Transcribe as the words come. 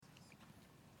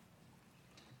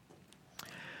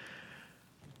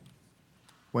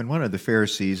When one of the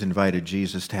Pharisees invited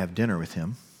Jesus to have dinner with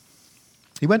him,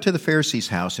 he went to the Pharisee's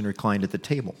house and reclined at the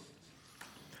table.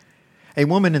 A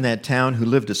woman in that town who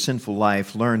lived a sinful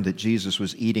life learned that Jesus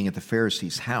was eating at the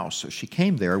Pharisee's house, so she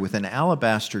came there with an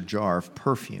alabaster jar of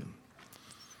perfume.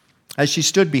 As she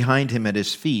stood behind him at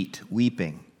his feet,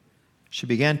 weeping, she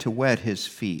began to wet his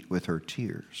feet with her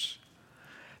tears.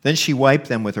 Then she wiped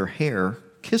them with her hair,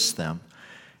 kissed them,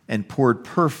 and poured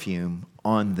perfume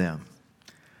on them.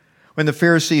 When the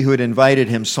Pharisee who had invited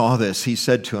him saw this, he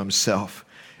said to himself,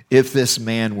 "If this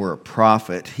man were a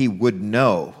prophet, he would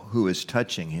know who is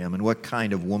touching him and what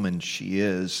kind of woman she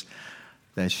is,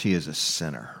 that she is a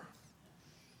sinner."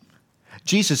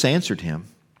 Jesus answered him,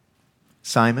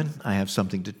 "Simon, I have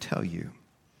something to tell you."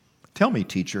 "Tell me,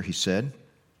 teacher," he said.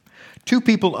 Two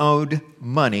people owed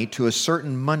money to a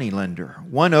certain moneylender.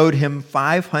 One owed him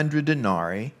 500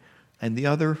 denarii and the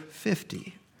other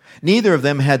 50. Neither of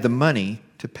them had the money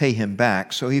to pay him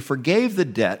back, so he forgave the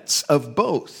debts of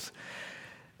both.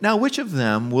 Now, which of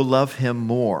them will love him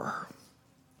more?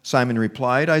 Simon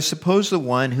replied, "I suppose the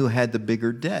one who had the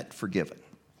bigger debt forgiven."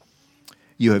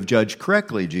 "You have judged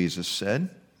correctly," Jesus said.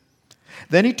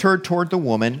 Then he turned toward the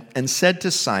woman and said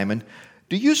to Simon,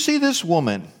 "Do you see this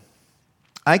woman?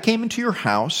 I came into your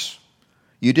house.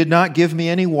 You did not give me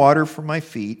any water for my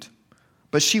feet,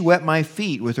 but she wet my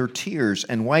feet with her tears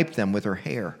and wiped them with her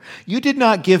hair. You did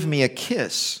not give me a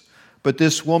kiss, but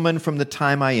this woman from the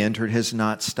time I entered has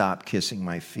not stopped kissing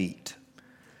my feet.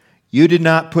 You did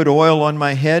not put oil on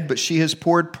my head, but she has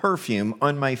poured perfume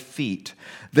on my feet.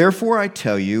 Therefore I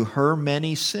tell you, her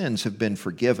many sins have been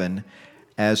forgiven,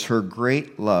 as her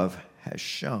great love has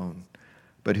shown.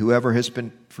 But whoever has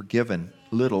been forgiven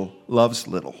little loves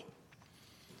little."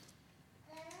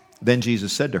 Then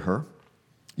Jesus said to her,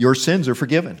 "Your sins are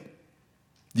forgiven."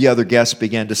 The other guests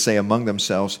began to say among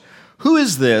themselves, "Who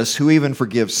is this who even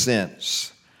forgives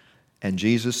sins?" And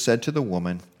Jesus said to the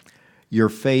woman, "Your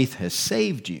faith has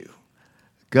saved you.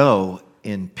 Go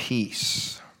in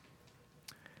peace."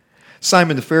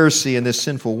 Simon the Pharisee and this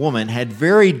sinful woman had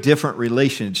very different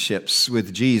relationships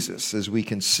with Jesus, as we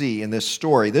can see in this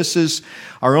story. This is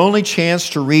our only chance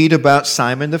to read about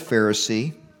Simon the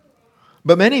Pharisee.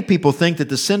 But many people think that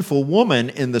the sinful woman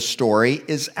in the story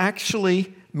is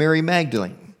actually Mary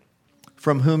Magdalene,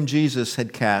 from whom Jesus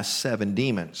had cast 7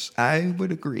 demons. I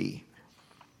would agree.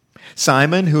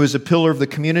 Simon, who is a pillar of the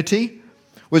community,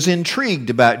 was intrigued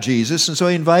about Jesus, and so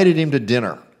he invited him to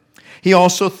dinner. He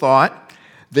also thought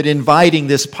that inviting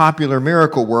this popular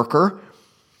miracle worker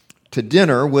to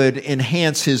dinner would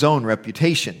enhance his own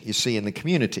reputation, you see, in the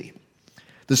community.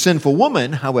 The sinful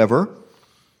woman, however,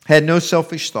 had no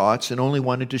selfish thoughts and only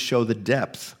wanted to show the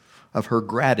depth of her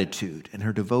gratitude and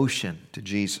her devotion to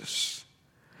Jesus.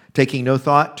 Taking no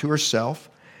thought to herself,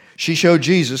 she showed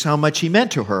Jesus how much he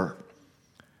meant to her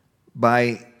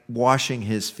by washing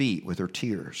his feet with her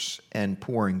tears and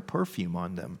pouring perfume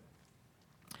on them.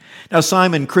 Now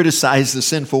Simon criticized the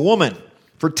sinful woman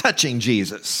for touching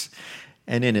Jesus,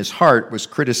 and in his heart was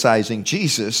criticizing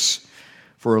Jesus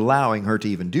for allowing her to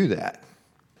even do that.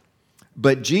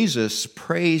 But Jesus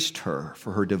praised her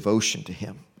for her devotion to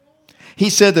him. He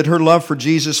said that her love for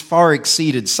Jesus far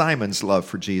exceeded Simon's love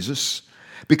for Jesus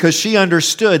because she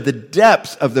understood the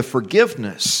depth of the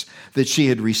forgiveness that she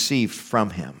had received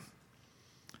from him.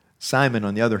 Simon,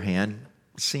 on the other hand,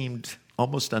 seemed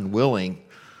almost unwilling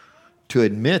to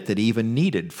admit that he even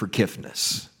needed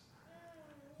forgiveness.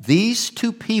 These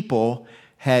two people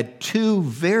had two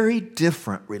very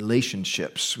different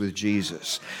relationships with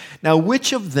Jesus. Now,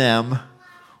 which of them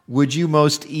would you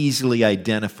most easily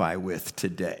identify with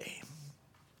today?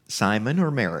 Simon or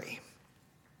Mary?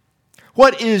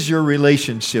 What is your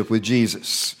relationship with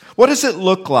Jesus? What does it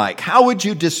look like? How would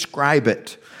you describe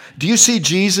it? Do you see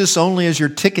Jesus only as your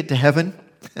ticket to heaven?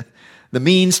 The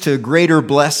means to greater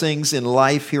blessings in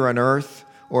life here on earth,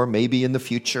 or maybe in the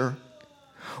future?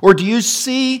 Or do you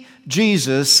see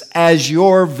Jesus as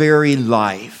your very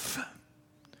life,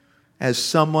 as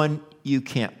someone you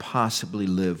can't possibly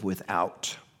live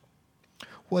without?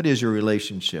 What is your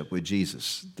relationship with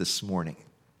Jesus this morning?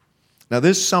 Now,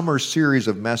 this summer series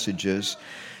of messages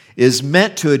is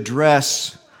meant to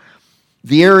address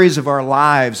the areas of our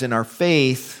lives and our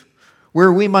faith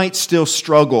where we might still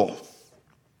struggle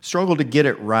to get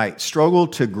it right, struggle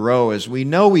to grow as we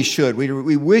know we should.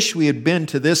 We wish we had been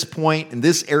to this point in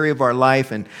this area of our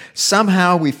life, and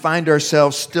somehow we find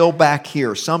ourselves still back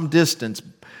here, some distance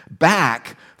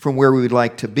back from where we would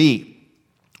like to be.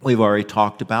 We've already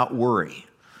talked about worry,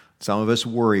 Some of us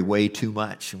worry way too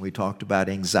much, and we talked about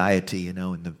anxiety,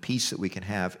 and the peace that we can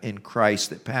have in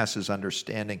Christ that passes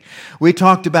understanding. We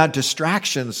talked about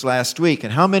distractions last week,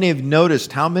 and how many have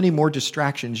noticed how many more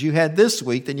distractions you had this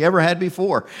week than you ever had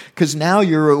before? Because now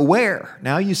you're aware.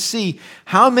 Now you see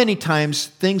how many times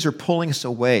things are pulling us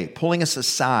away, pulling us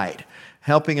aside,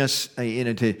 helping us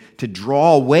to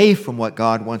draw away from what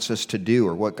God wants us to do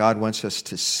or what God wants us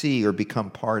to see or become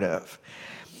part of.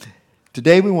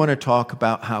 Today we want to talk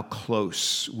about how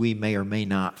close we may or may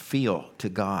not feel to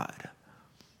God.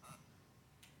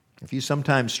 If you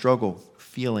sometimes struggle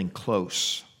feeling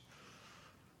close,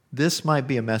 this might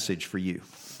be a message for you.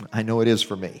 I know it is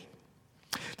for me.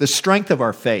 The strength of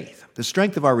our faith, the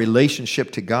strength of our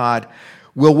relationship to God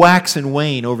will wax and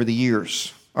wane over the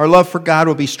years. Our love for God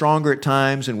will be stronger at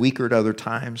times and weaker at other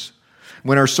times.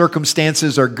 When our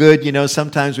circumstances are good,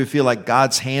 sometimes we feel like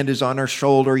God's hand is on our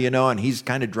shoulder, and He's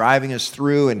kind of driving us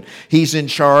through, and He's in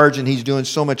charge, and He's doing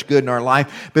so much good in our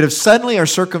life. But if suddenly our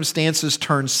circumstances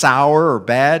turn sour or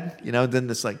bad,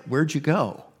 then it's like, where'd you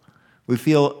go? We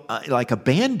feel like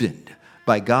abandoned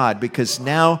by God because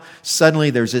now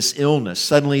suddenly there's this illness,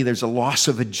 suddenly there's a loss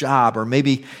of a job, or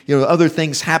maybe other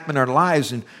things happen in our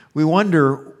lives, and we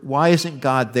wonder, why isn't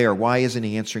God there? Why isn't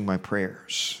He answering my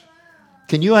prayers?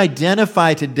 Can you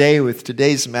identify today with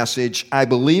today's message, I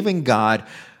believe in God,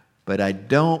 but I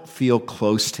don't feel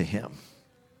close to Him?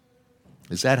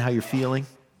 Is that how you're feeling?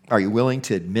 Are you willing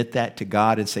to admit that to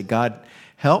God and say, God,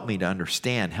 help me to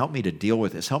understand, help me to deal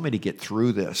with this, help me to get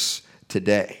through this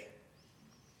today?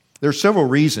 There are several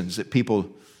reasons that people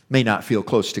may not feel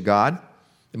close to God.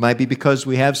 It might be because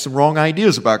we have some wrong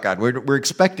ideas about God. We're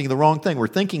expecting the wrong thing. We're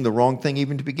thinking the wrong thing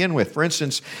even to begin with. For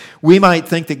instance, we might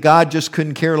think that God just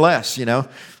couldn't care less.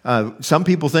 Some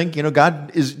people think,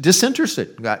 God is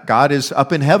disinterested. God is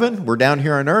up in heaven. We're down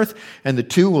here on earth, and the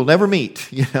two will never meet.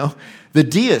 The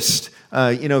deist,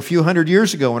 a few hundred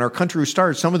years ago when our country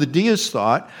started, some of the deists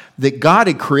thought that God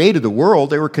had created the world.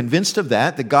 They were convinced of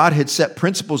that God had set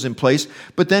principles in place,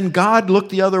 but then God looked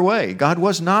the other way. God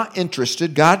was not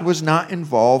interested. God was not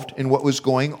involved in what was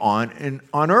going on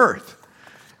earth.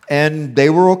 And they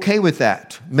were okay with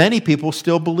that. Many people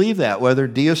still believe that, whether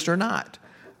deist or not.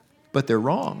 But they're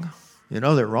wrong.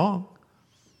 They're wrong.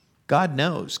 God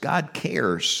knows. God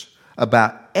cares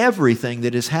about everything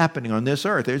that is happening on this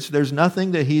earth. There's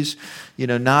nothing that He's,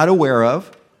 not aware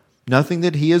of, nothing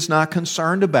that He is not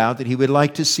concerned about, that He would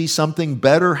like to see something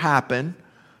better happen.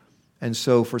 And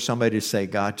so for somebody to say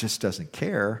God just doesn't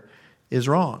care is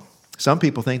wrong. Some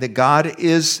people think that God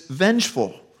is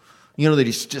vengeful, that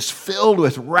He's just filled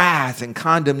with wrath and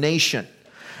condemnation.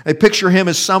 They picture Him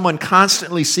as someone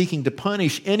constantly seeking to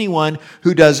punish anyone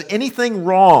who does anything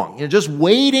wrong, just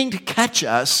waiting to catch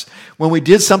us when we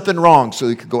did something wrong so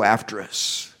He could go after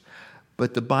us.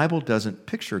 But the Bible doesn't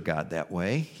picture God that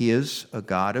way. He is a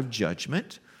God of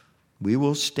judgment. We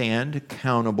will stand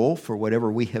accountable for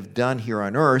whatever we have done here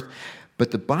on earth. But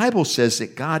the Bible says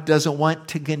that God doesn't want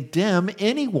to condemn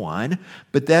anyone,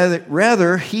 but that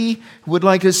rather He would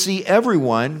like to see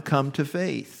everyone come to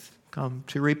faith, come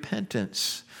to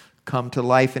repentance, come to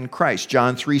life in Christ.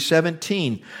 John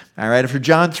 3:17. All right, after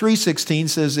John 3:16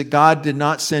 says that God did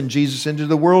not send Jesus into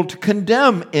the world to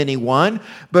condemn anyone,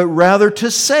 but rather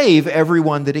to save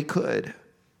everyone that He could.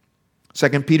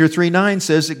 2 Peter 3:9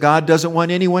 says that God doesn't want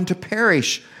anyone to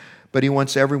perish, but He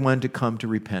wants everyone to come to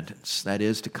repentance. That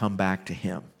is, to come back to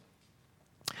Him.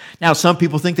 Now, some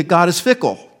people think that God is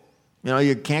fickle.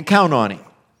 You can't count on Him.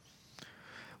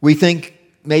 We think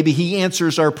maybe He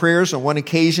answers our prayers on one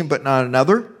occasion, but not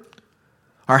another.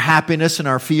 Our happiness and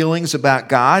our feelings about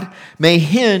God may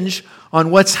hinge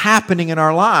on what's happening in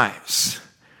our lives.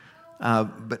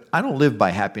 But I don't live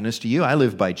by happiness, do you? I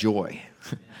live by joy.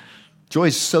 Joy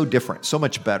is so different, so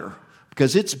much better,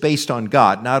 because it's based on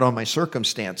God, not on my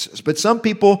circumstances. But some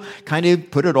people kind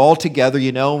of put it all together,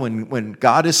 when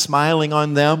God is smiling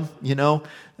on them,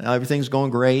 everything's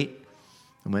going great.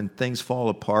 And when things fall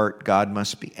apart, God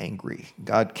must be angry.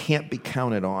 God can't be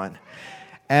counted on.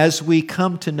 As we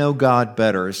come to know God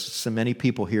better, as so many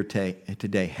people here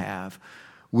today have,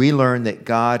 we learn that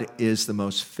God is the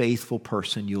most faithful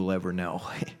person you'll ever know.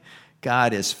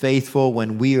 God is faithful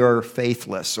when we are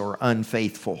faithless or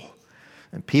unfaithful.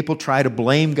 And people try to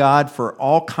blame God for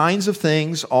all kinds of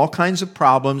things, all kinds of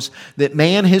problems that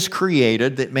man has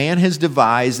created, that man has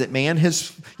devised, that man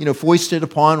has, foisted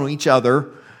upon each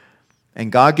other.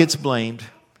 And God gets blamed.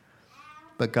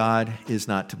 But God is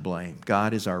not to blame.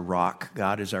 God is our rock.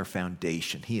 God is our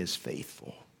foundation. He is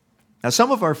faithful. Now,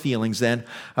 some of our feelings then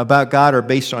about God are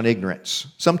based on ignorance.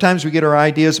 Sometimes we get our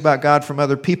ideas about God from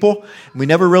other people, and we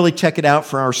never really check it out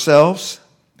for ourselves.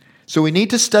 So we need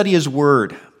to study His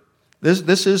Word.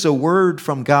 This is a word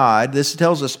from God. This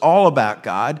tells us all about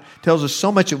God, tells us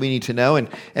so much that we need to know.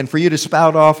 And for you to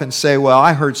spout off and say, well,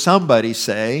 I heard somebody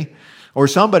say, or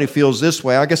somebody feels this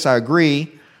way, I guess I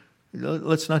agree.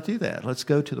 Let's not do that. Let's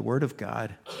go to the Word of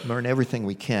God, learn everything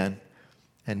we can,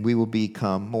 and we will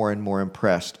become more and more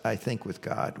impressed, I think, with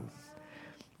God.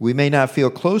 We may not feel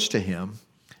close to Him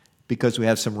because we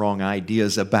have some wrong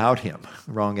ideas about Him,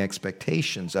 wrong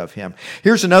expectations of Him.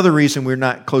 Here's another reason we're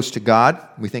not close to God.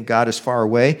 We think God is far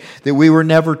away, that we were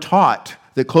never taught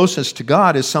that closeness to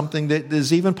God is something that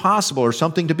is even possible or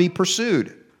something to be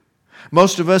pursued.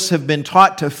 Most of us have been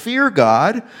taught to fear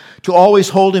God, to always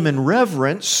hold Him in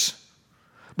reverence,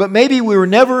 but maybe we were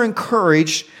never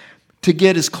encouraged to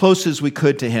get as close as we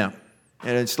could to Him.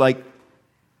 And it's like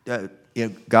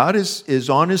God is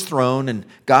on His throne, and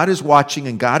God is watching,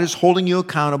 and God is holding you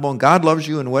accountable, and God loves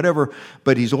you and whatever,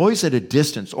 but He's always at a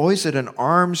distance, always at an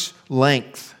arm's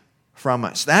length from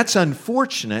us. That's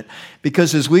unfortunate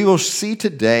because, as we will see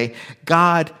today,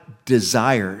 God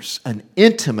desires an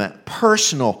intimate,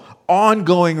 personal,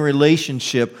 ongoing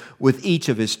relationship with each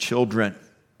of His children.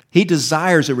 He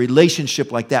desires a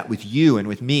relationship like that with you and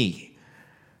with me.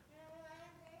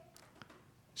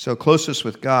 So closeness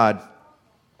with God,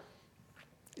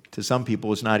 to some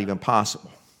people, is not even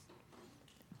possible.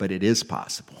 But it is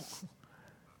possible.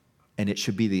 And it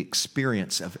should be the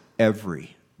experience of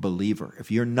every believer.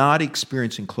 If you're not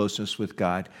experiencing closeness with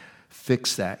God,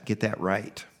 fix that, get that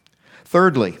right.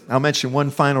 Thirdly, I'll mention one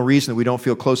final reason that we don't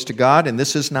feel close to God, and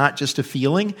this is not just a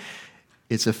feeling,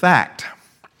 it's a fact.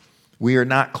 We are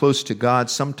not close to God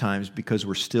sometimes because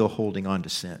we're still holding on to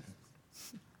sin.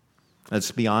 Let's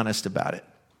be honest about it.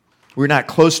 We're not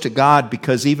close to God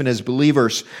because even as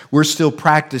believers, we're still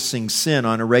practicing sin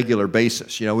on a regular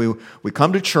basis. You know, we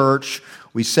come to church,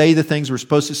 we say the things we're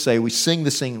supposed to say, we sing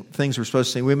the things we're supposed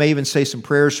to sing. We may even say some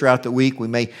prayers throughout the week. We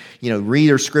may,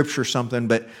 read our scripture or something,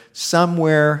 but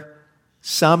somehow,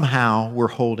 we're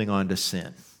holding on to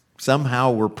sin.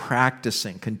 Somehow we're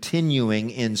practicing, continuing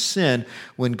in sin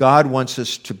when God wants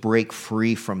us to break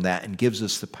free from that and gives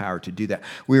us the power to do that.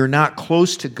 We are not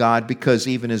close to God because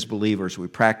even as believers we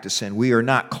practice sin. We are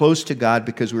not close to God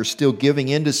because we're still giving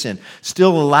into sin,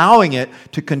 still allowing it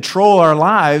to control our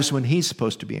lives when He's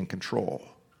supposed to be in control.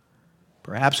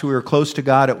 Perhaps we were close to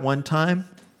God at one time,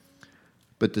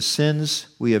 but the sins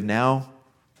we have now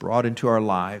brought into our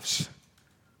lives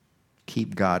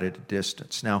keep God at a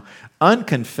distance. Now,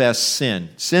 unconfessed sin,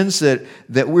 sins that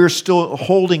we're still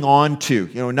holding on to,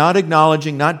 not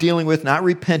acknowledging, not dealing with, not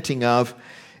repenting of,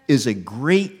 is a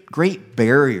great, great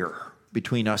barrier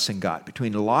between us and God,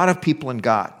 between a lot of people and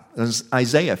God. As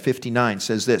Isaiah 59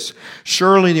 says this,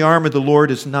 "Surely the arm of the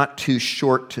Lord is not too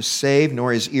short to save,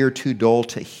 nor his ear too dull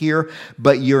to hear,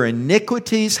 but your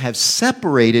iniquities have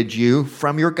separated you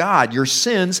from your God. Your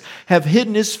sins have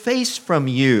hidden his face from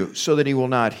you, so that he will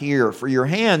not hear. For your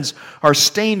hands are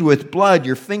stained with blood,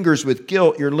 your fingers with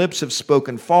guilt, your lips have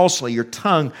spoken falsely, your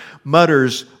tongue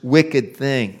mutters wicked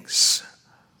things."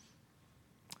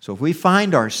 So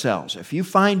if you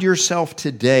find yourself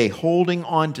today holding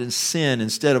on to sin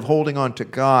instead of holding on to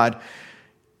God,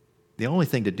 the only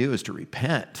thing to do is to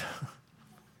repent.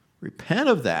 Repent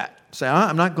of that. Say,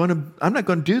 I'm not going to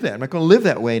do that. I'm not going to live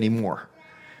that way anymore.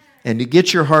 And to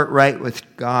get your heart right with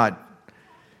God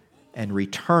and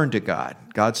return to God.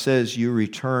 God says, you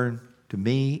return to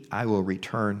me, I will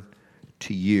return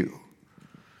to you.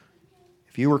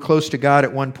 If you were close to God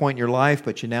at one point in your life,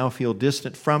 but you now feel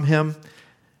distant from Him,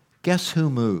 guess who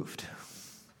moved?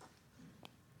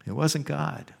 It wasn't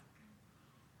God.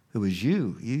 It was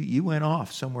you. You went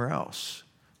off somewhere else,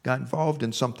 got involved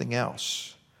in something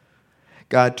else.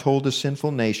 God told the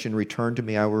sinful nation, "Return to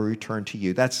me, I will return to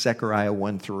you." That's Zechariah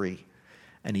 1:3.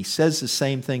 And He says the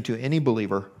same thing to any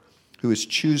believer who is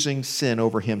choosing sin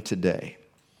over him today.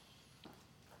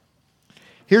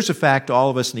 Here's a fact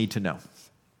all of us need to know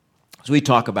as we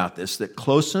talk about this, that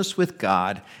closeness with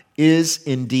God is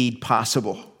indeed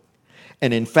possible.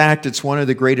 And in fact, it's one of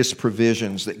the greatest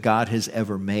provisions that God has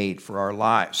ever made for our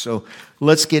lives. So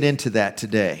let's get into that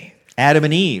today. Adam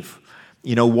and Eve,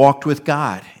 walked with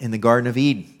God in the Garden of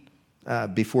Eden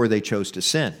before they chose to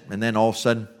sin. And then all of a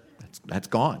sudden, that's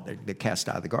gone. They're cast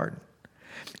out of the garden.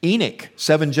 Enoch,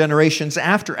 7 generations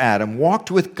after Adam,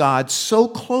 walked with God so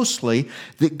closely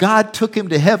that God took him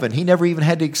to heaven. He never even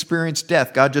had to experience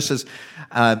death. God just says,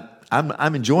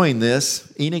 I'm enjoying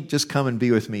this. Enoch, just come and be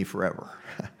with me forever.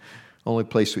 Only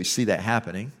place we see that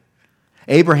happening.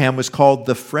 Abraham was called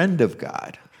the friend of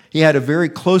God. He had a very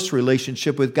close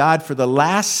relationship with God for the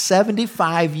last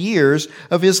 75 years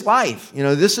of his life.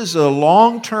 This is a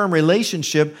long-term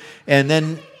relationship, and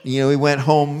then He went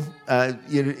home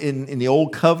in the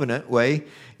old covenant way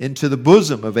into the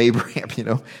bosom of Abraham.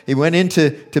 He went in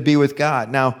to be with God.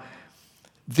 Now,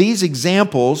 these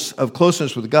examples of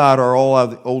closeness with God are all out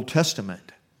of the Old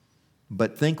Testament.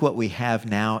 But think what we have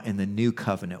now in the new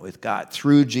covenant with God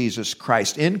through Jesus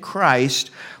Christ. In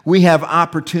Christ, we have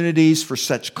opportunities for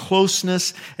such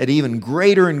closeness at even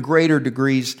greater and greater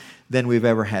degrees than we've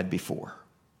ever had before.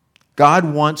 God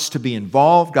wants to be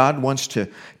involved. God wants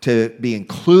to be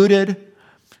included.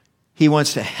 He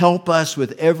wants to help us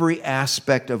with every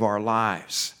aspect of our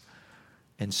lives.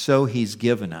 And so He's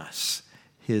given us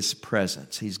His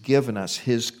presence. He's given us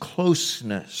His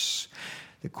closeness.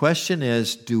 The question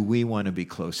is, do we want to be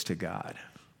close to God?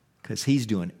 Because He's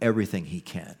doing everything He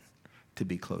can to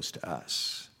be close to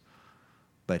us.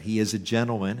 But He is a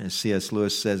gentleman, as C.S.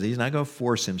 Lewis says. He's not going to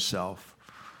force Himself.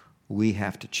 We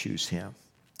have to choose Him.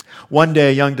 One day,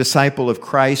 a young disciple of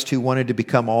Christ who wanted to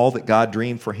become all that God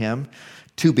dreamed for him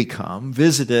to become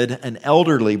visited an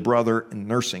elderly brother in a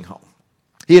nursing home.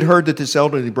 He had heard that this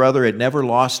elderly brother had never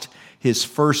lost his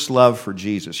first love for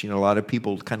Jesus. A lot of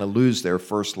people kind of lose their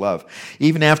first love.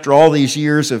 Even after all these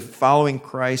years of following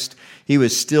Christ, he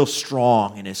was still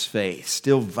strong in his faith,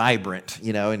 still vibrant,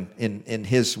 in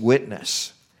his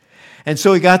witness. And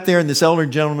so he got there, and this elderly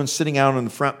gentleman sitting out on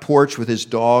the front porch with his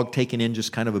dog, taking in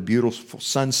just kind of a beautiful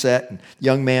sunset. And the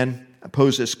young man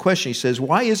posed this question. He says,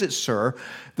 "Why is it, sir,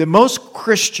 that most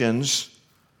Christians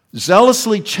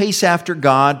zealously chase after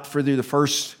God for the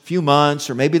first few months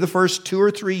or maybe the first 2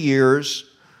 or 3 years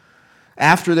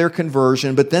after their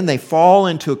conversion, but then they fall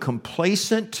into a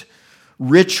complacent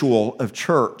ritual of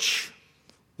church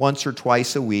once or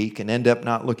twice a week and end up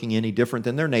not looking any different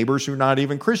than their neighbors who are not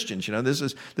even Christians?"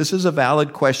 This is a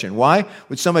valid question. Why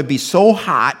would somebody be so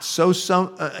hot,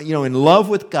 in love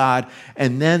with God,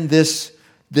 and then this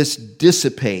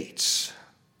dissipates?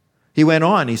 He went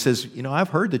on. He says, "I've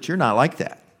heard that you're not like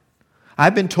that.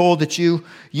 I've been told that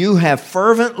you have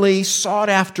fervently sought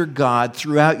after God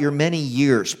throughout your many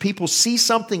years. People see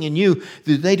something in you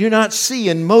that they do not see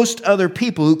in most other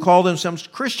people who call themselves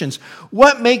Christians.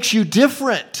 What makes you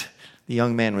different?" The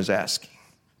young man was asking.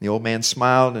 The old man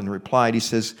smiled and replied. He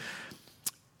says,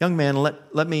 "Young man,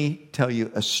 let me tell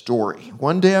you a story.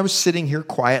 One day I was sitting here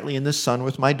quietly in the sun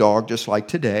with my dog, just like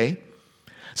today.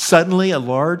 Suddenly, a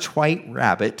large white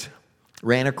rabbit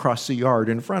ran across the yard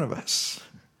in front of us.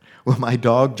 Well, my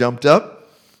dog jumped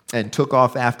up and took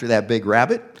off after that big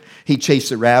rabbit. He chased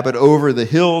the rabbit over the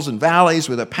hills and valleys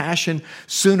with a passion.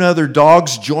 Soon other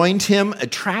dogs joined him,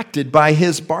 attracted by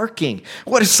his barking.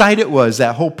 What a sight it was,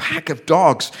 that whole pack of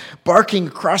dogs barking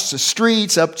across the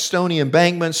streets, up stony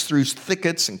embankments, through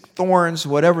thickets and thorns,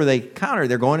 whatever they encounter.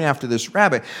 They're going after this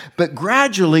rabbit. But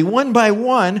gradually, one by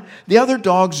one, the other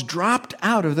dogs dropped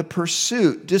out of the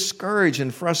pursuit, discouraged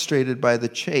and frustrated by the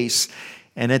chase.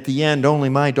 And at the end, only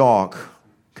my dog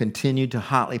continued to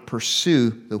hotly pursue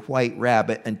the white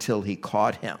rabbit until he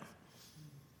caught him."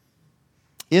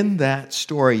 In that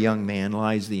story, young man,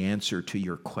 lies the answer to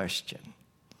your question.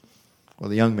 Well,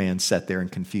 the young man sat there in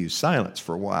confused silence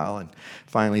for a while and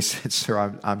finally said,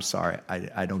 "Sir, I'm sorry.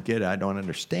 I don't get it. I don't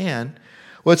understand.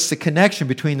 What's the connection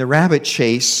between the rabbit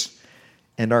chase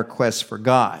and our quest for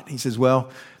God?" He says, "Well,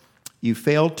 you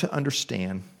failed to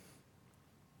understand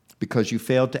because you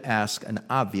failed to ask an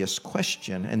obvious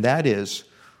question, and that is,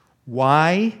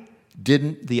 why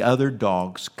didn't the other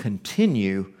dogs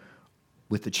continue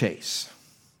with the chase?"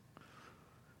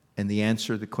 And the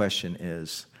answer to the question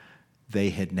is,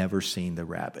 they had never seen the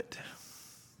rabbit.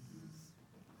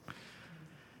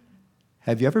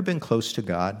 Have you ever been close to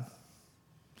God?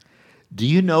 Do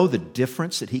you know the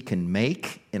difference that He can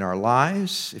make in our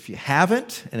lives? If you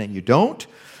haven't, and then you don't,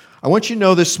 I want you to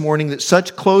know this morning that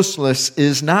such closeness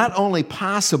is not only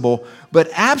possible, but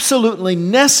absolutely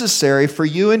necessary for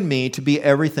you and me to be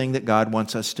everything that God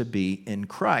wants us to be in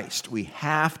Christ. We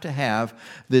have to have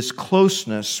this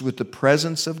closeness with the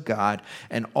presence of God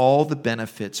and all the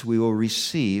benefits we will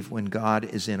receive when God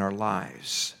is in our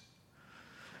lives.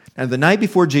 And the night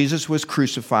before Jesus was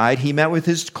crucified, He met with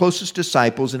His closest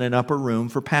disciples in an upper room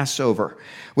for Passover.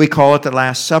 We call it the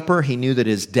Last Supper. He knew that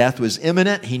His death was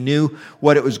imminent. He knew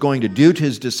what it was going to do to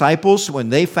His disciples. When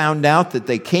they found out that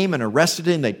they came and arrested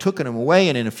Him, they took Him away,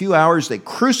 and in a few hours they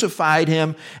crucified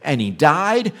Him and He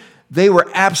died, they were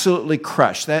absolutely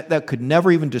crushed. That could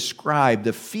never even describe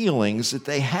the feelings that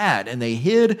they had, and they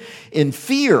hid in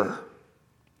fear.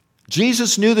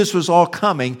 Jesus knew this was all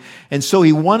coming, and so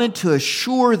He wanted to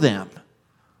assure them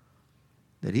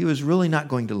that He was really not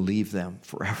going to leave them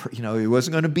forever. It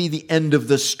wasn't going to be the end of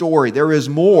the story. There is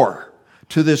more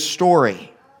to this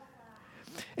story.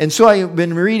 And so I've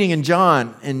been reading in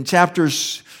John in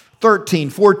chapters 13,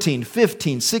 14,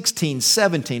 15, 16,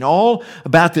 17, all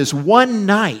about this one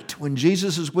night when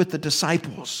Jesus is with the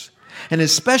disciples. And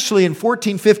especially in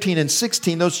 14, 15, and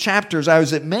 16, those chapters, I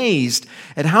was amazed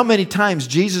at how many times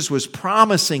Jesus was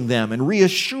promising them and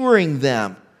reassuring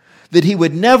them that he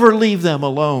would never leave them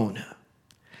alone.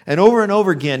 And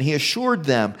over again, he assured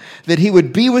them that he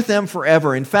would be with them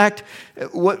forever. In fact,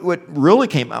 what really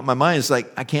came out of my mind is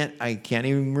like, I can't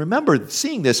even remember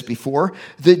seeing this before,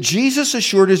 that Jesus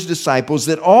assured his disciples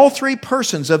that all three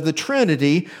persons of the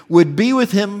Trinity would be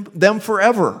with them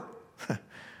forever.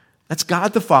 That's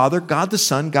God the Father, God the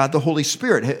Son, God the Holy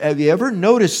Spirit. Have you ever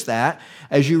noticed that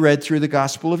as you read through the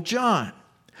Gospel of John?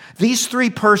 These three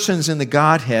persons in the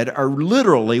Godhead are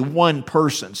literally one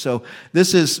person. So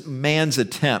this is man's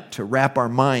attempt to wrap our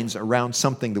minds around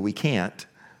something that we can't.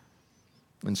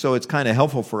 And so it's kind of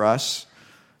helpful for us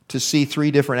to see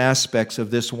three different aspects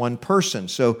of this one person.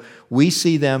 So we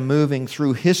see them moving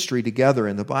through history together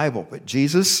in the Bible. But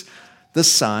Jesus, the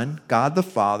Son, God the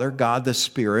Father, God the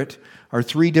Spirit, are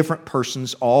three different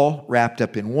persons all wrapped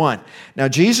up in one. Now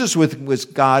Jesus was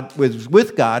with God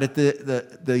at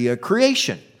the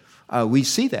creation. We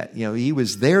see that. He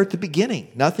was there at the beginning.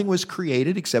 Nothing was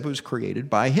created except it was created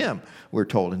by him, we're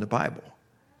told in the Bible.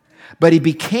 But he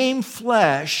became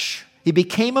flesh, he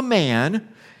became a man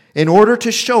in order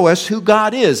to show us who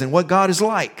God is and what God is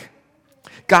like.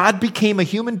 God became a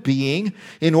human being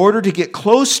in order to get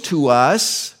close to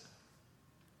us,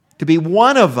 to be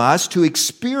one of us, to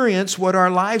experience what our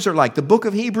lives are like. The book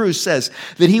of Hebrews says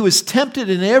that he was tempted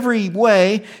in every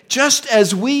way, just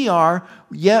as we are,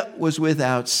 yet was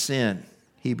without sin.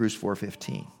 Hebrews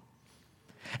 4:15.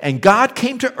 And God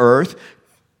came to earth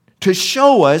to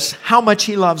show us how much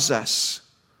he loves us.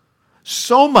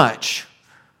 So much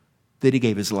that he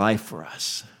gave his life for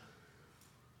us.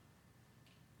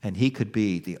 And he could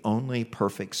be the only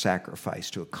perfect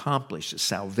sacrifice to accomplish the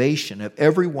salvation of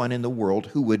everyone in the world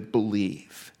who would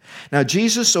believe. Now,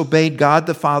 Jesus obeyed God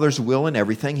the Father's will in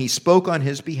everything. He spoke on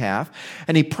his behalf,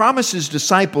 and he promised his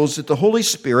disciples that the Holy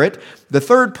Spirit, the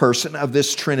third person of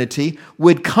this Trinity,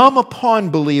 would come upon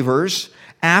believers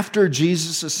after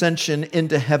Jesus' ascension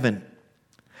into heaven.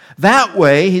 That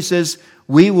way, he says,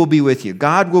 we will be with you.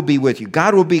 God will be with you.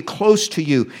 God will be close to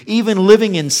you, even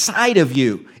living inside of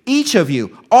you, each of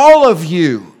you, all of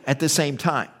you at the same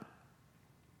time.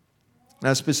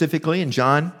 Now, specifically in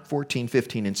John 14,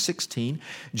 15, and 16,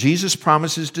 Jesus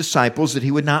promised his disciples that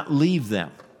he would not leave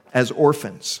them as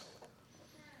orphans.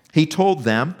 He told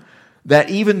them that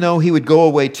even though he would go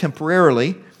away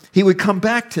temporarily, he would come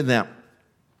back to them.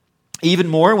 Even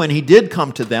more, when he did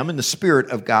come to them in the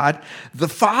Spirit of God, the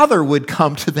Father would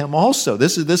come to them also.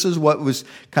 This is what was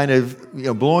kind of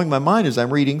blowing my mind as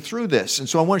I'm reading through this. And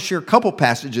so I want to share a couple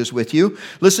passages with you.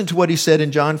 Listen to what he said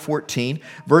in John 14,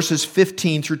 verses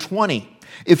 15 through 20.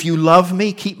 If you love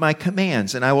me, keep my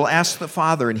commands, and I will ask the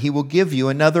Father, and he will give you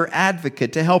another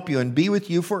advocate to help you and be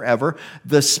with you forever,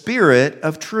 the Spirit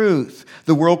of truth.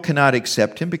 The world cannot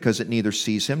accept him because it neither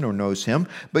sees him nor knows him,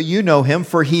 but you know him,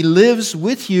 for he lives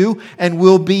with you and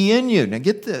will be in you. Now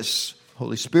get this.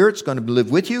 Holy Spirit's going to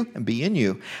live with you and be in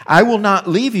you. I will not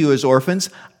leave you as orphans.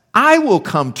 I will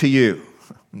come to you.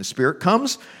 When the Spirit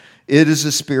comes, it is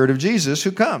the Spirit of Jesus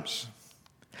who comes.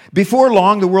 Before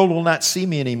long, the world will not see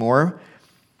me anymore,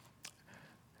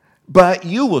 but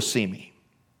you will see me.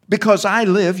 Because I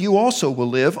live, you also will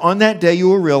live. On that day you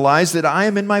will realize that I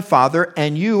am in my Father,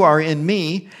 and you are in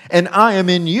me, and I am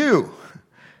in you.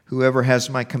 Whoever has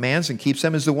my commands and keeps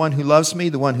them is the one who loves me.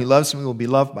 The one who loves me will be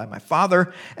loved by my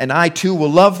Father, and I too will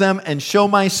love them and show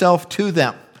myself to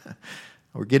them.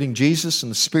 We're getting Jesus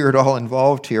and the Spirit all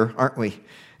involved here, aren't we?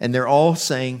 And they're all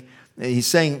saying, he's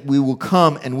saying, we will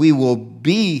come and we will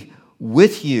be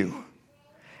with you.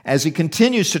 As he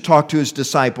continues to talk to his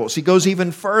disciples, he goes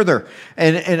even further.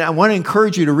 And I want to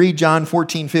encourage you to read John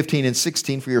 14, 15, and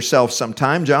 16 for yourself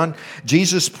sometime.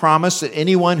 Jesus promised that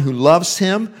anyone who loves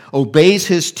him, obeys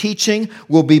his teaching,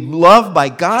 will be loved by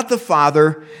God the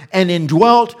Father and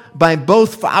indwelt by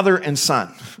both Father and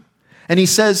Son. And he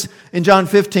says in John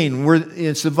 15,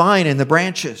 it's the vine and the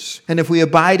branches. And if we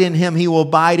abide in him, he will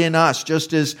abide in us,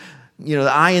 just as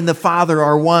I and the Father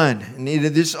are one. And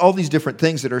there's all these different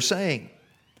things that are saying.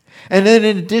 And then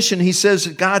in addition, he says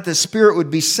that God, the Spirit, would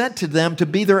be sent to them to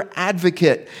be their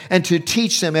advocate and to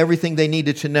teach them everything they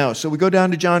needed to know. So we go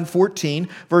down to John 14,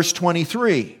 verse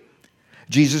 23.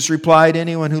 Jesus replied,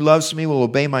 anyone who loves me will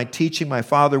obey my teaching. My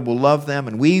Father will love them,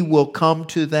 and we will come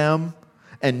to them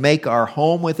and make our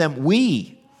home with them.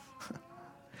 We.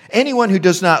 Anyone who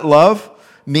does not love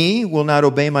me will not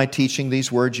obey my teaching.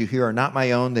 These words you hear are not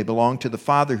my own. They belong to the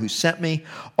Father who sent me.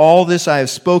 All this I have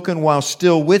spoken while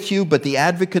still with you, but the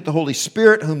Advocate, the Holy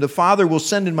Spirit, whom the Father will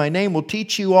send in my name, will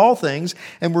teach you all things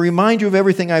and will remind you of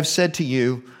everything I've said to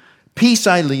you. Peace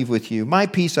I leave with you. My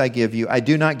peace I give you. I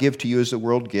do not give to you as the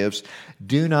world gives.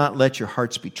 Do not let your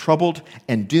hearts be troubled,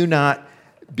 and do not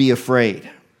be afraid.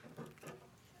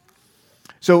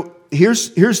 So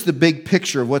here's the big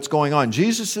picture of what's going on.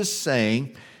 Jesus is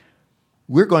saying,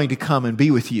 we're going to come and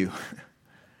be with you.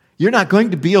 You're not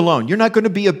going to be alone. You're not going to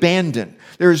be abandoned.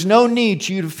 There is no need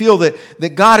for you to feel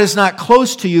that God is not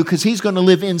close to you, because He's going to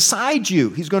live inside you.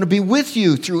 He's going to be with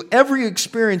you through every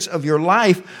experience of your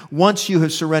life once you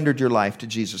have surrendered your life to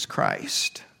Jesus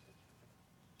Christ.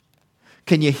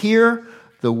 Can you hear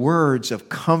the words of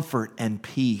comfort and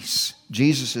peace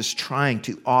Jesus is trying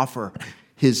to offer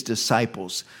His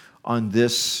disciples on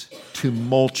this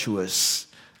tumultuous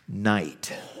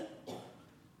night?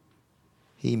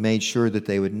 He made sure that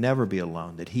they would never be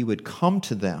alone, that He would come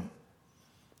to them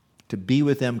to be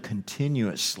with them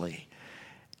continuously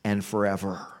and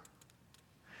forever.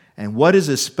 And what is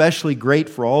especially great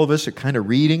for all of us who are kind of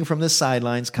reading from the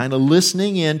sidelines, kind of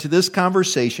listening in to this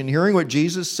conversation, hearing what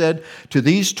Jesus said to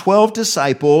these 12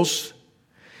 disciples,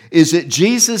 is that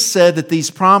Jesus said that these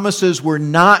promises were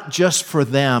not just for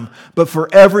them, but for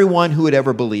everyone who would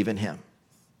ever believe in Him.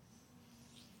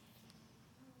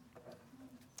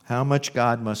 How much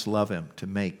God must love Him to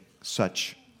make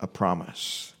such a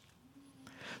promise.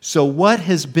 So what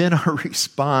has been our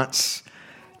response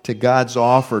to God's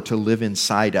offer to live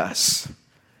inside us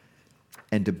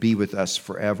and to be with us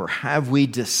forever? Have we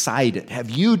decided, have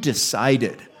you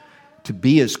decided to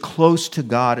be as close to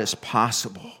God as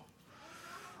possible?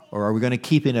 Or are we going to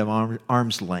keep Him at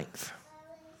arm's length?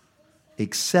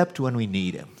 Except when we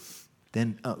need Him.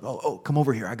 Then, come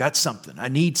over here. I got something. I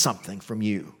need something from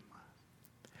you.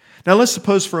 Now, let's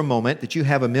suppose for a moment that you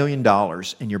have $1 million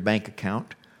in your bank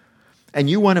account and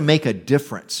you want to make a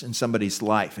difference in somebody's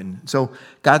life. And so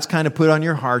God's kind of put on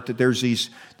your heart that there's these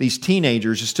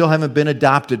teenagers who still haven't been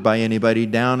adopted by anybody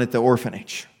down at the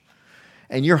orphanage.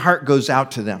 And your heart goes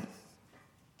out to them.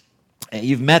 And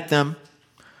you've met them,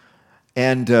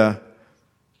 and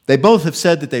they both have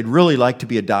said that they'd really like to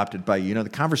be adopted by you. You know, the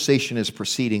conversation is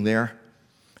proceeding there.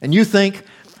 And you think,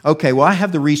 okay, well, I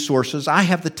have the resources, I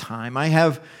have the time, I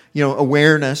have,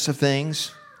 awareness of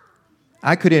things.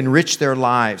 I could enrich their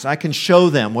lives. I can show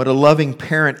them what a loving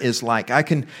parent is like. I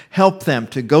can help them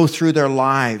to go through their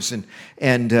lives.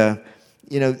 And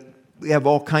we have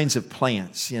all kinds of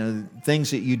plans,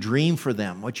 things that you dream for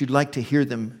them, what you'd like to hear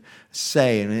them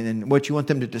say, and what you want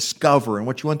them to discover, and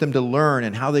what you want them to learn,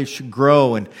 and how they should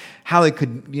grow, and how they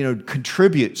could,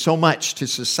 contribute so much to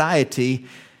society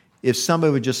if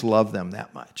somebody would just love them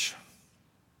that much.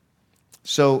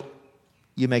 So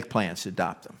you make plans to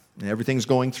adopt them. And everything's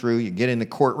going through. You get in the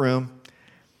courtroom,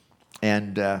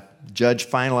 and the judge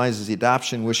finalizes the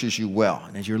adoption, wishes you well.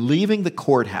 And as you're leaving the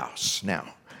courthouse now,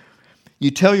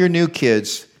 you tell your new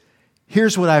kids,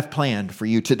 here's what I've planned for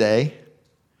you today.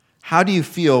 How do you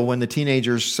feel when the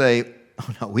teenagers say, oh,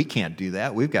 no, we can't do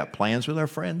that. We've got plans with our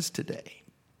friends today.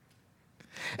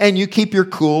 And you keep your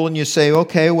cool and you say,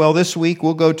 okay, well, this week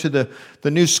we'll go to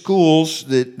the new schools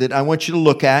that I want you to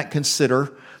look at,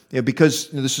 consider, because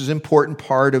this is an important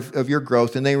part of your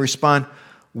growth. And they respond,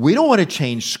 we don't want to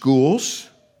change schools.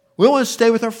 We want to stay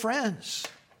with our friends.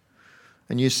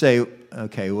 And you say,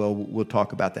 okay, well, we'll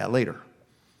talk about that later.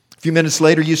 A few minutes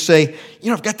later, you say,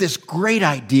 I've got this great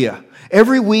idea.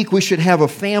 Every week we should have a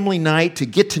family night to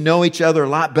get to know each other a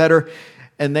lot better.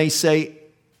 And they say,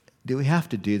 do we have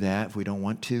to do that if we don't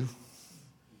want to?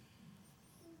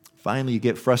 Finally, you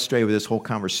get frustrated with this whole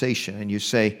conversation and you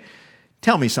say,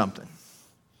 tell me something.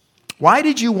 Why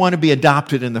did you want to be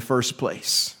adopted in the first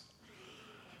place?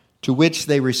 To which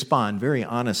they respond very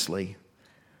honestly,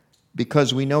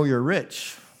 because we know you're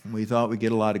rich and we thought we'd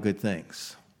get a lot of good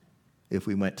things if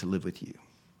we went to live with you.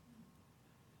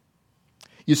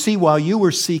 You see, while you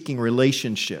were seeking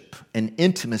relationship and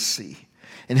intimacy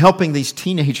and helping these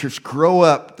teenagers grow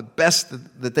up the best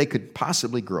that they could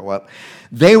possibly grow up,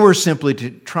 they were simply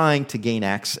trying to gain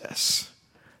access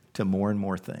to more and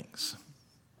more things.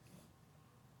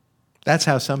 That's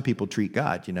how some people treat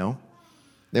God,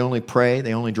 They only pray,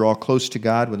 they only draw close to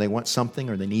God when they want something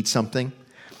or they need something.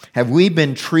 Have we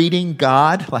been treating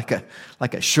God like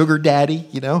a sugar daddy,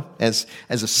 as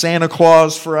a Santa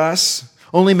Claus for us?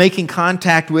 Only making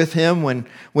contact with Him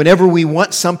whenever we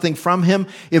want something from Him?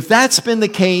 If that's been the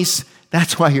case,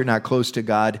 that's why you're not close to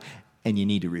God and you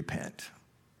need to repent.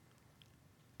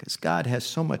 Because God has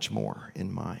so much more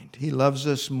in mind. He loves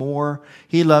us more.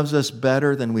 He loves us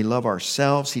better than we love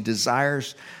ourselves. He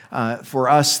desires for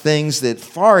us things that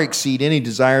far exceed any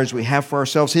desires we have for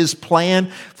ourselves. His plan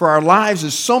for our lives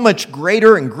is so much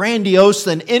greater and grandiose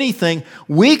than anything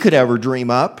we could ever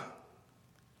dream up.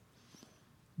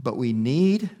 But we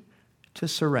need to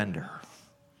surrender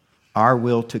our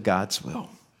will to God's will.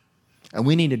 And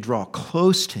we need to draw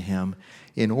close to Him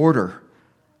in order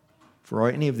for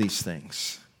any of these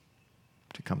things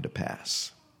to come to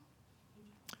pass.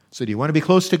 So do you want to be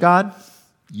close to God?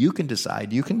 You can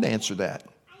decide. You can answer that.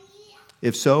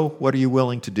 If so, what are you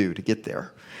willing to do to get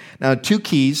there? Now, 2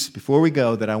 keys before we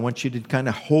go that I want you to kind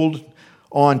of hold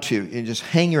on to and just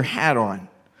hang your hat on.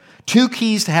 2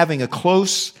 keys to having a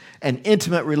close and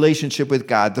intimate relationship with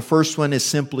God. The first one is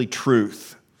simply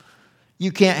truth.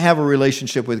 You can't have a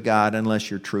relationship with God unless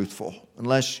you're truthful,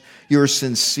 unless you're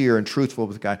sincere and truthful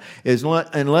with God,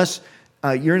 unless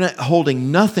you're not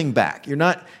holding nothing back. You're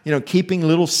not, keeping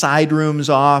little side rooms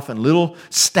off and little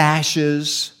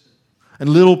stashes and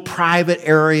little private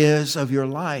areas of your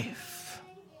life.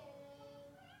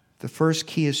 The first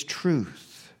key is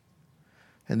truth.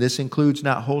 And this includes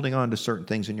not holding on to certain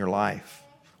things in your life,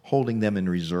 holding them in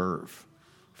reserve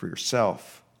for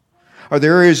yourself. Are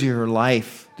there areas of your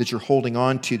life that you're holding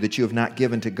on to that you have not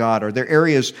given to God? Are there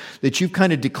areas that you've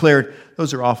kind of declared,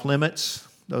 those are off limits,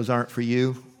 those aren't for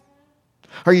you?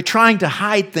 Are you trying to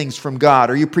hide things from God?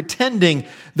 Are you pretending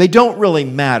they don't really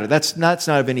matter? That's not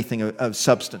of anything of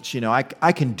substance.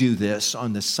 I can do this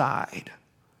on the side.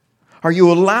 Are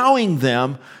you allowing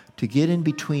them to get in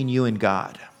between you and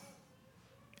God?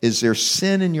 Is there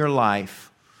sin in your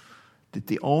life that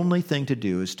the only thing to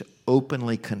do is to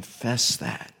openly confess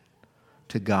that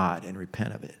to God and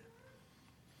repent of it?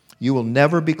 You will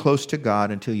never be close to God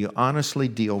until you honestly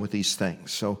deal with these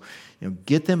things. So,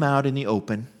 get them out in the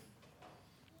open.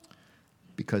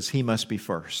 Because He must be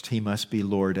first. He must be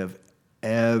Lord of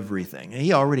everything. And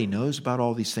He already knows about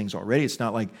all these things already. It's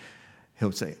not like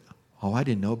He'll say, oh, I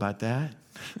didn't know about that.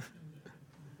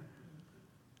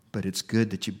 But it's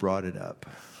good that you brought it up.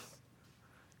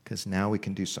 Because now we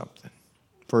can do something.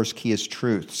 First key is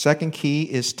truth. Second key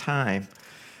is time.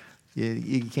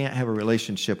 You can't have a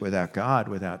relationship without God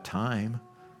without time.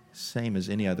 Same as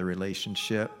any other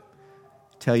relationship.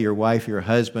 Tell your wife, your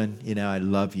husband, I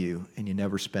love you, and you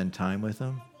never spend time with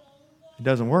them. It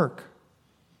doesn't work.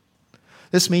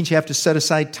 This means you have to set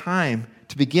aside time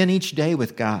to begin each day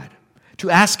with God, to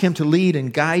ask Him to lead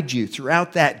and guide you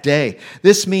throughout that day.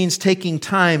 This means taking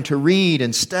time to read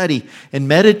and study and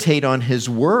meditate on His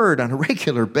Word on a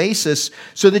regular basis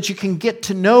so that you can get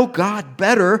to know God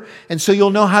better, and so you'll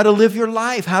know how to live your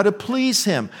life, how to please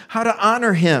Him, how to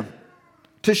honor Him,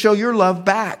 to show your love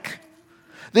back.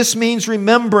 This means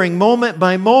remembering moment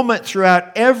by moment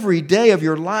throughout every day of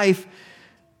your life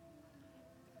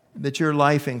that your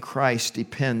life in Christ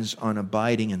depends on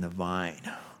abiding in the vine.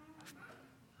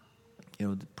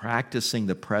 Practicing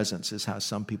the presence is how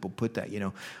some people put that.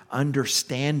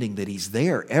 Understanding that He's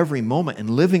there every moment and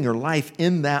living your life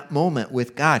in that moment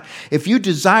with God. If you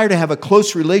desire to have a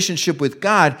close relationship with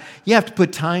God, you have to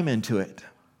put time into it.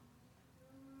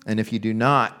 And if you do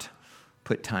not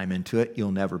put time into it,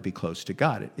 you'll never be close to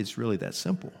God. It's really that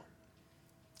simple.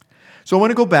 So I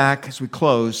want to go back as we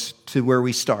close to where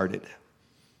we started,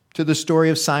 to the story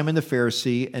of Simon the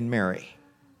Pharisee and Mary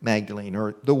Magdalene,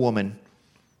 or the woman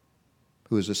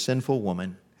who is a sinful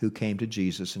woman who came to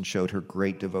Jesus and showed her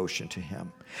great devotion to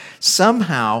Him.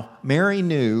 Somehow, Mary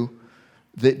knew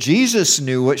that Jesus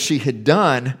knew what she had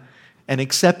done and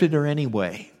accepted her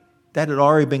anyway. That had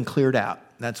already been cleared out.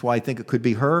 That's why I think it could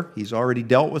be her. He's already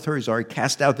dealt with her. He's already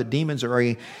cast out the demons.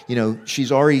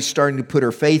 She's already starting to put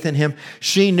her faith in Him.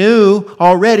 She knew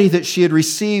already that she had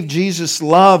received Jesus'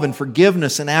 love and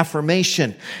forgiveness and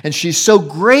affirmation. And she's so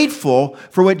grateful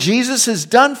for what Jesus has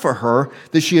done for her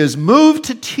that she is moved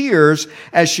to tears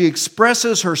as she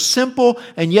expresses her simple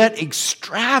and yet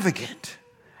extravagant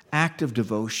act of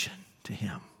devotion to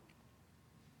Him.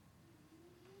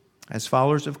 As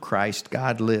followers of Christ,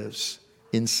 God lives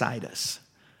inside us.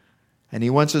 And He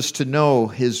wants us to know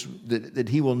that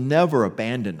He will never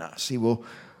abandon us. He will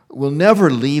never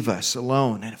leave us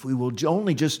alone. And if we will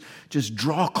only just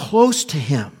draw close to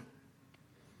Him,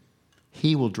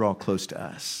 He will draw close to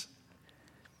us.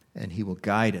 And He will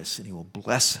guide us and He will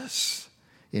bless us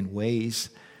in ways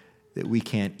that we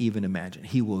can't even imagine.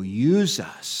 He will use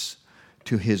us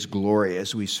to His glory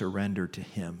as we surrender to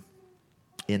Him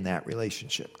in that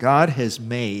relationship. God has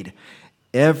made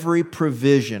every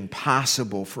provision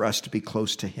possible for us to be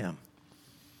close to Him.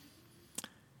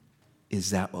 Is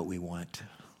that what we want?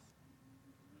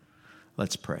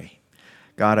 Let's pray.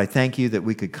 God, I thank you that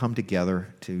we could come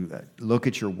together to look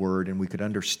at your word and we could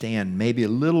understand maybe a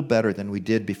little better than we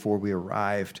did before we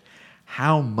arrived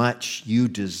how much you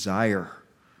desire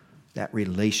that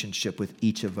relationship with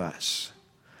each of us.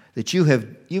 That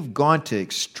you've gone to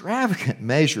extravagant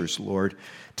measures, Lord,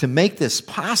 to make this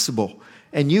possible.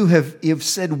 And you've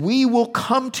said, we will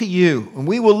come to you and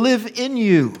we will live in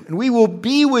you and we will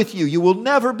be with you. You will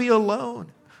never be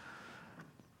alone.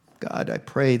 God, I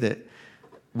pray that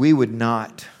we would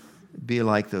not be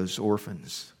like those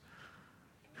orphans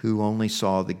who only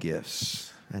saw the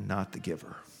gifts and not the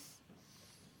giver.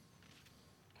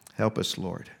 Help us,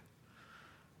 Lord,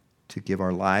 to give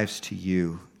our lives to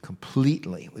you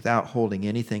completely without holding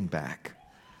anything back.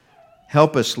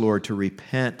 Help us, Lord, to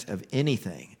repent of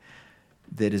anything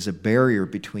that is a barrier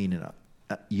between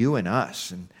you and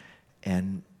us.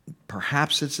 And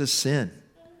perhaps it's a sin.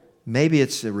 Maybe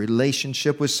it's a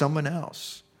relationship with someone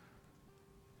else.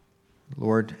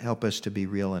 Lord, help us to be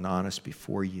real and honest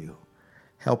before you.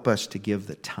 Help us to give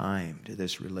the time to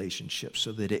this relationship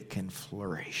so that it can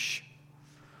flourish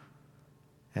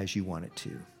as you want it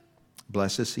to.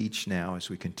 Bless us each now as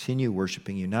we continue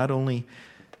worshiping you, not only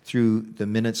through the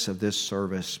minutes of this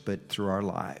service, but through our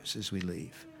lives as we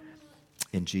leave.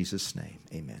 In Jesus' name,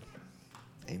 amen.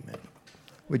 Amen.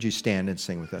 Would you stand and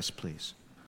sing with us, please?